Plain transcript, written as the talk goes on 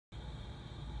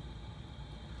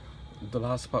the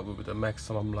last part will be the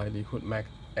maximum likelihood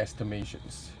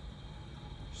estimations.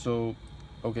 So,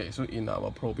 okay, so in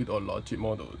our probit or logic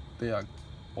model, they are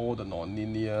all the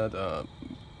non-linear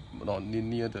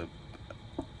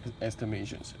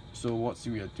estimations. So what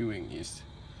we are doing is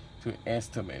to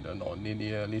estimate the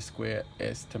non-linear least square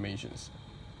estimations.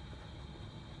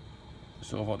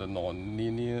 So for the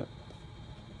non-linear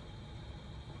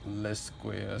least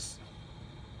squares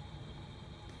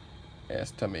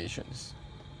estimations,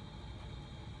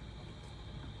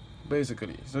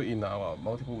 basically, so in our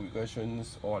multiple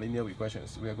regressions or linear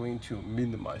regressions, we are going to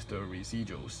minimize the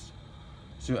residuals.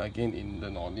 So again, in the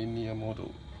nonlinear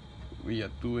model, we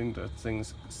are doing the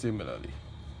things similarly.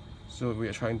 So we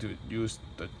are trying to use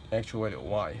the actual value of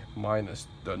y minus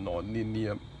the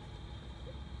nonlinear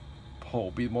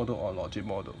probit model or logic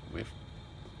model with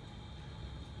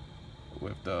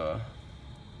the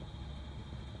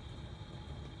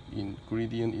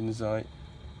ingredient inside.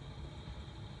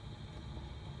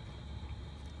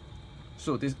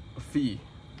 So this phi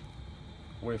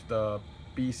with the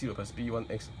b0 plus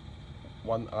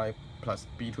b1x1i plus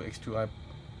b2x2i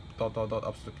dot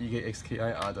up to pk xki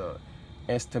are the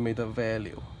estimated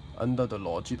value under the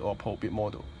logic or probit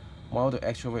model, while the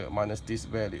actual value minus this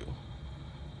value.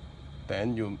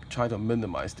 Then you try to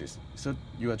minimize this. So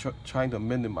you are trying to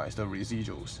minimize the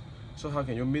residuals. So how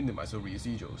can you minimize the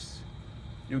residuals?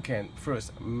 You can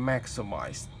first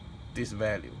maximize this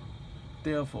value.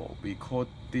 Therefore, we call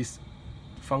this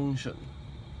function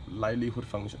likelihood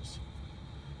functions.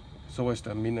 So what's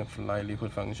the meaning of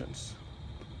likelihood functions?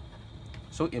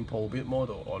 So in probit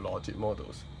model or logic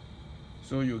models,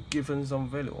 so you're given some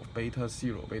value of beta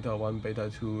 0, beta 1, beta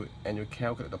 2, and you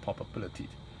calculate the probability.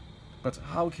 But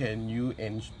how can you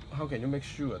make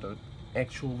sure the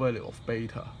actual value of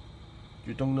beta?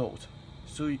 You don't know.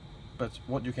 So, but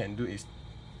what you can do is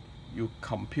you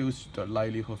compute the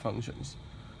likelihood functions.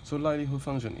 So likelihood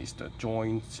function is the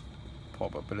joint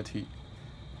probability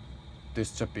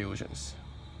distributions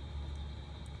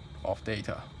of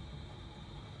data.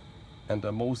 And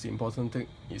the most important thing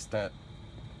is that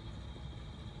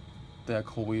their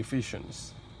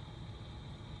coefficients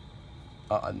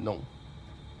are unknown.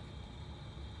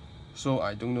 So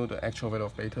I don't know the actual value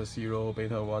of beta 0,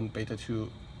 beta 1, beta 2,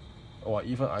 or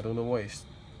even I don't know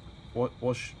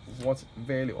what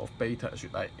value of beta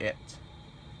should I add.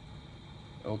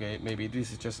 Okay, maybe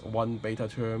this is just one beta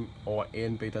term or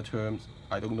n beta terms,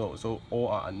 I don't know. So all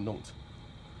are unknown.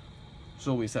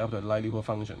 So we set up the likelihood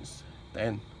functions.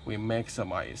 Then we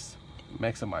maximize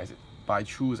it by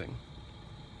choosing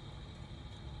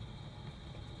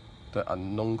the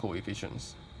unknown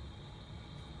coefficients.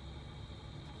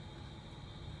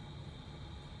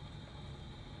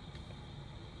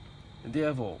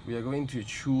 Therefore, we are going to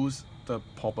choose the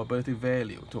probability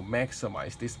value to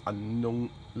maximize these unknown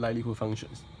likelihood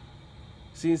functions.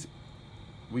 Since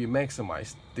we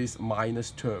maximize this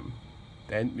minus term,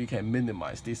 then we can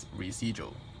minimize this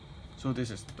residual. So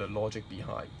this is the logic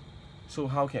behind. So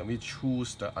how can we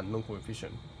choose the unknown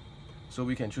coefficient? So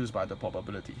we can choose by the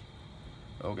probability.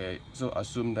 Okay, so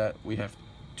assume that we have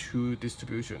two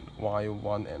distributions,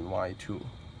 y1 and y2,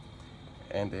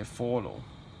 and they follow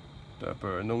the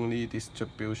Bernoulli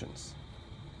distributions.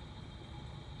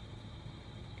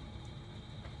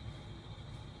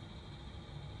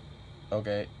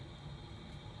 Okay,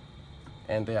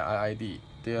 and they are IID.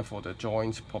 Therefore, the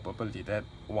joint probability that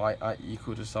yi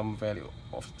equal to some value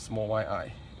of small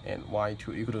yi and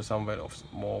y2 equal to some value of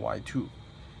small y2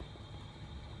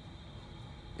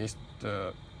 is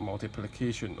the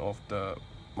multiplication of the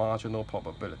marginal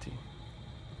probability.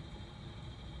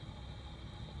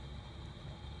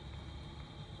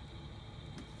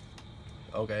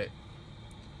 Okay,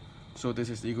 so this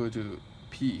is equal to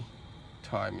p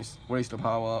times raised to the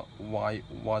power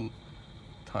y1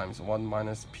 times 1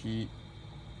 minus p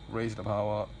raised to the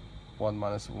power 1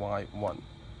 minus y1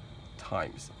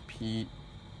 times p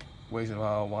raised to the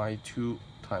power y2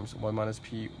 times 1 minus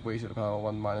p raised to the power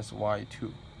 1 minus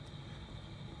y2.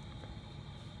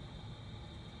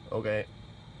 Okay,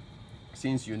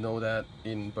 since you know that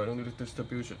in Bernoulli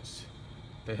distributions,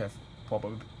 they have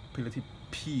probability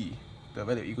p, the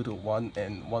value equal to 1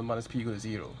 and 1 minus p equal to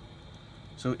 0.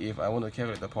 So if I want to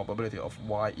calculate the probability of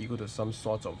y equal to some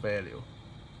sort of value,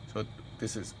 so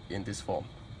this is in this form.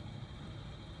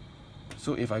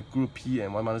 So if I group p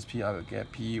and 1 minus p, I will get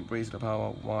p raised to the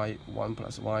power y1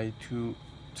 plus y2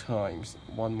 times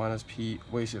 1 minus p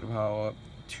raised to the power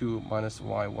 2 minus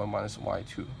y1 minus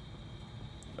y2.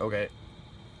 Okay,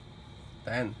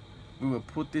 then we will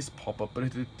put this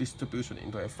probability distribution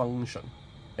into a function,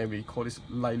 and we call this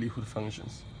likelihood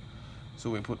functions.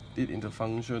 So we put it into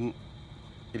function.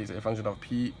 It is a function of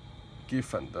p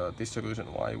given the distribution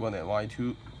y1 and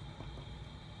y2.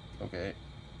 Okay,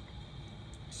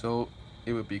 so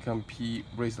it will become p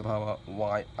raised to the power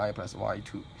yi plus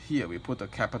y2. Here we put the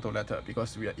capital letter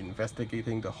because we are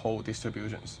investigating the whole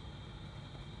distributions.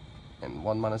 And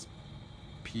 1 minus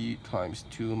p times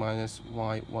 2 minus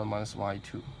y1 minus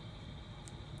y2.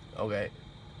 Okay,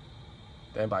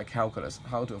 then by calculus,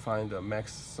 how to find the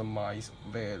maximized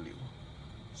value?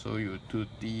 So you do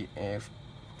df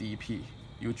dp.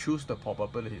 You choose the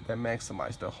probability that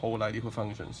maximize the whole likelihood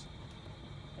functions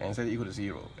and set it equal to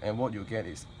 0. And what you get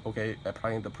is, okay,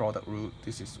 applying the product rule,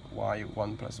 this is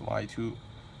y1 plus y2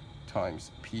 times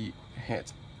p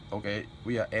hat. Okay,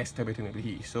 we are estimating the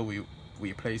p, so we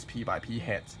replace p by p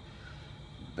hat.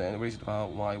 Then raise to the power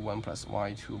y1 plus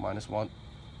y2 minus 1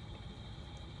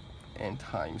 and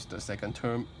times the second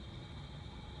term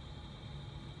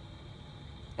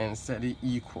and set it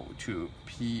equal to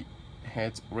p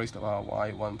hat raised to the power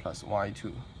y1 plus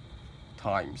y2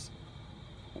 times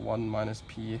 1 minus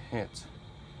p hat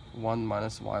 1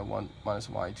 minus y1 minus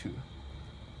y2.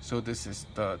 So this is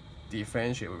the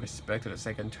differential with respect to the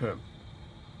second term.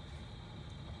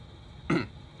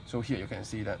 So here you can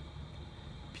see that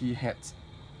p hat,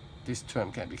 this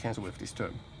term can be cancelled with this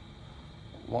term,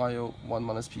 while 1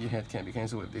 minus p hat can be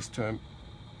cancelled with this term.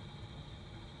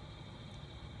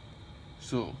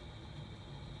 So,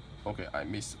 okay, I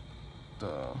missed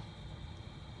the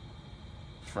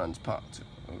front part.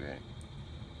 Okay,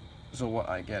 so what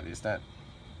I get is that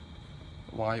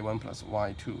y1 plus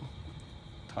y2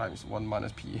 times 1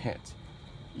 minus p hat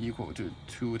equal to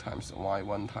 2 times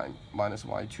y1 times minus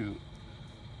y2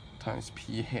 times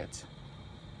p hat.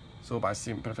 So by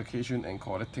simplification and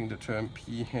collecting the term,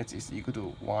 p hat is equal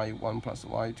to y1 plus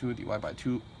y2 divided by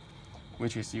 2,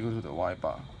 which is equal to the y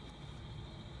bar.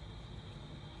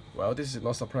 Well, this is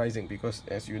not surprising because,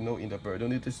 as you know, in the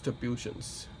Bernoulli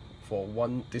distributions, for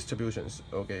one distributions,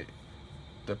 okay,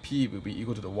 the p will be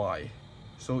equal to the y.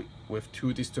 So with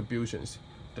two distributions,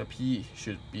 the p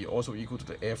should be also equal to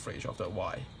the average of the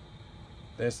y.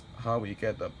 That's how we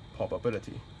get the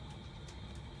probability.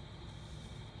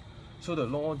 So the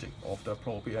logic of the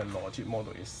probability and logic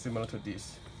model is similar to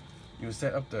this. You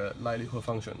set up the likelihood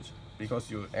functions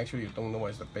because you don't know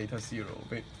what is the beta 0,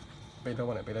 beta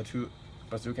 1 and beta 2,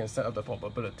 but you can set up the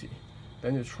probability.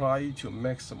 Then you try to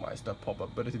maximize the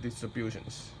probability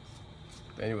distributions.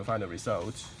 Then you will find the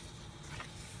results.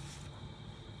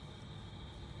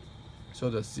 So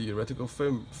the theoretical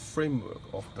framework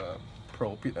of the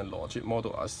probability and logic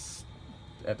model as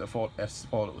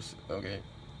follows. Okay.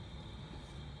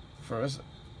 First,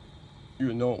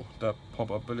 you know the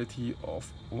probability of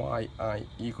yi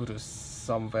equal to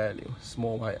some value,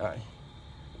 small yi,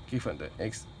 given the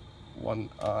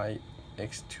x1i,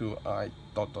 x2i,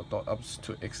 up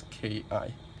to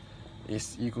xki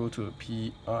is equal to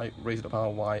pi raised to the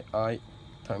power yi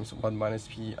times 1 minus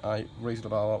pi raised to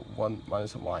the power 1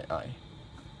 minus yi.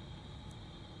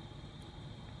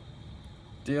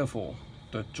 Therefore,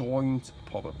 the joint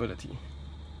probability,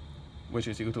 which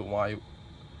is equal to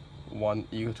y1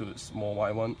 equal to small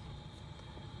y1,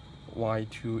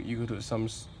 y2 equal to some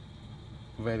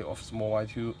value of small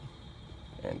y2,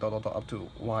 and up to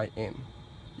yn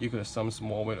equal to some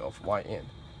small value of yn,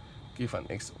 given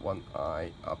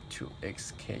x1i up to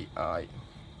xki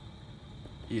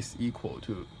is equal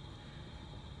to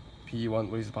p1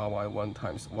 raised to the power y1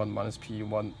 times 1 minus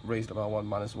p1 raised to the power 1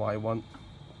 minus y1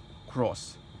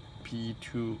 cross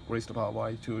p2 raised to the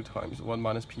power y2 times 1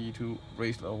 minus p2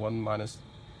 raised to the 1 minus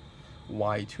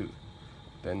y2,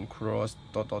 then cross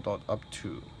up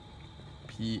to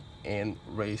pn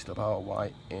raised to the power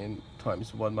yn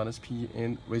times 1 minus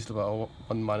pn raised to the power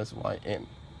 1 minus yn.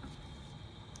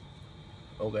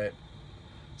 Okay,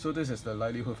 so this is the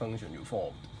likelihood function you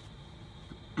formed.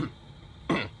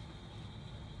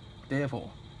 Therefore,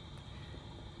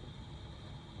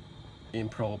 in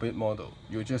probability model,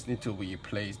 you just need to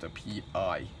replace the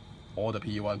pi, all the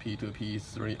p1, p2,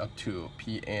 p3 up to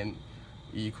pn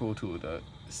equal to the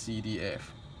CDF,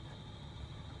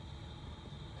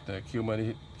 the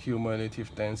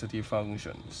cumulative density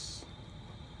functions.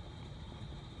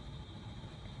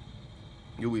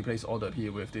 You replace all the p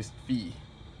with this v,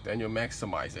 then you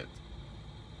maximize it.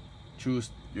 You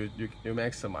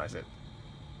maximize it,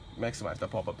 maximize the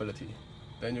probability.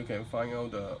 Then you can find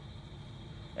out the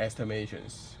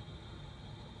estimations.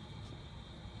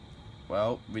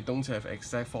 Well, we don't have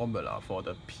exact formula for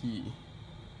the p.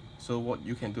 So what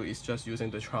you can do is just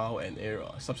using the trial and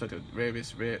error, substitute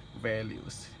various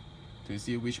values to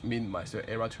see which minimize the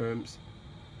error terms.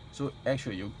 So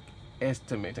actually, you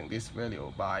estimating this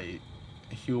value by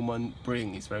human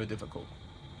brain is very difficult.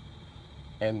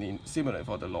 And similarly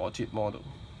for the logit model,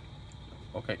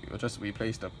 okay, you just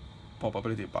replace the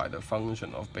probability by the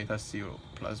function of beta 0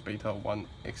 plus beta 1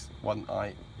 x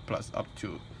 1I plus up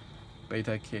to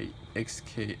beta k x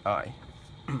ki.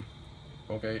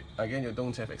 Okay, again, you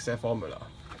don't have exact formula.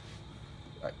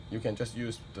 You can just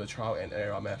use the trial and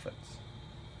error methods.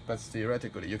 But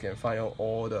theoretically, you can find out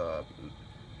all the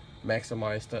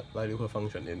maximized likelihood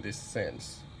function in this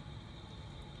sense.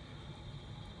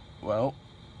 Well,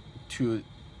 to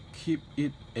keep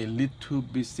it a little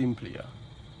bit simpler,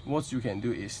 what you can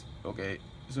do is, okay,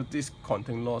 so this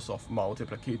contains lots of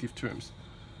multiplicative terms.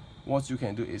 What you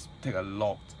can do is take a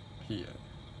log here,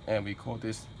 and we call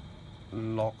this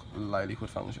log likelihood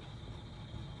function.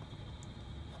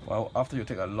 Well, after you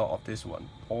take a log of this one,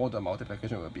 all the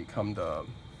multiplication will become the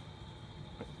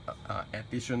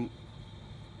addition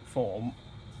form.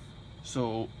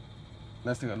 So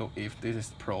let's take a look if this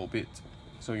is pro bit.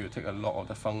 So you take a log of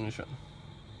the function,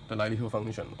 the likelihood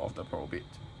function of the pro bit,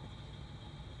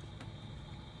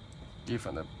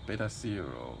 given the beta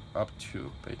 0 up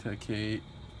to beta k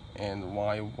and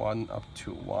y1 up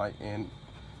to yn,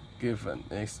 given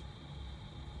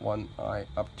x1i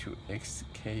up to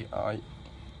xki.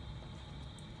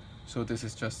 So this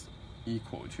is just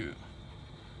equal to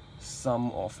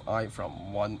sum of I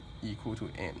from 1 equal to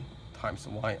n times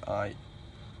yi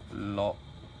log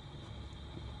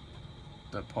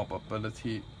the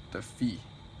probability, the phi,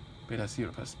 beta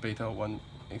 0 plus beta 1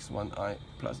 x1i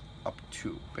plus up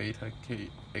to beta k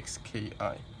xki.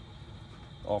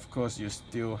 Of course, you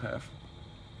still have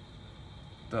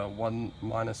the 1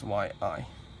 minus yi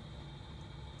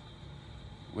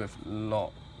with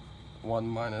log 1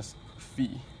 minus phi.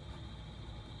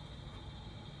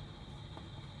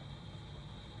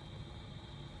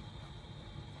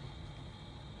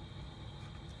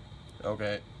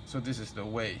 Okay, so this is the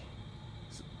way.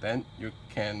 So then you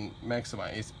can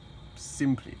maximize it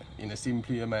simply, in a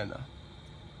simpler manner.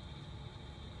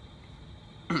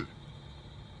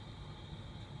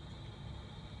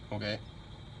 Okay.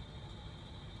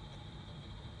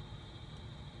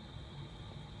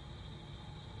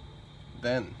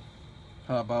 Then,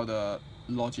 how about the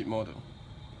logit model?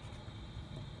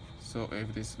 So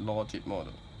if this logit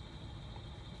model,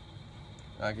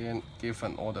 again,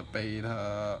 given all the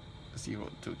beta 0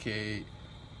 to k,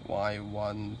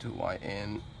 y1 to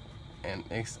yn, and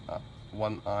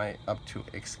x1i up to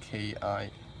xki.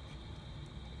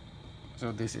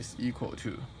 So this is equal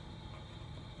to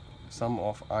sum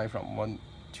of I from 1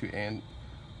 to n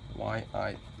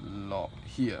yi log.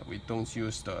 Here we don't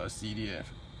use the CDF.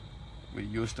 We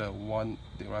use the 1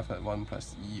 derived by 1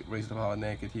 plus e raised to the power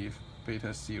negative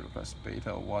beta 0 plus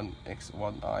beta 1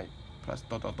 x1i plus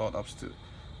dot dot dot up to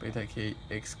beta k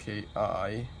xki,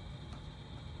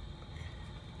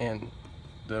 and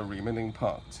the remaining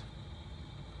part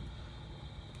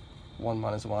 1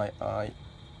 minus yi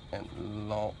and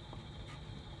log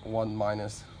 1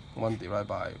 minus 1 divided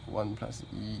by 1 plus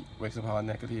e raised to the power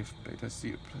negative beta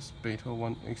 0 plus beta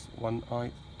 1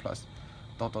 x1i plus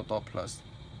dot dot dot plus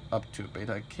up to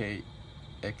beta k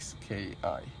xki.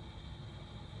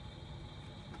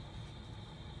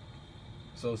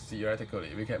 So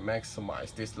theoretically, we can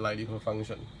maximize this likelihood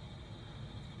function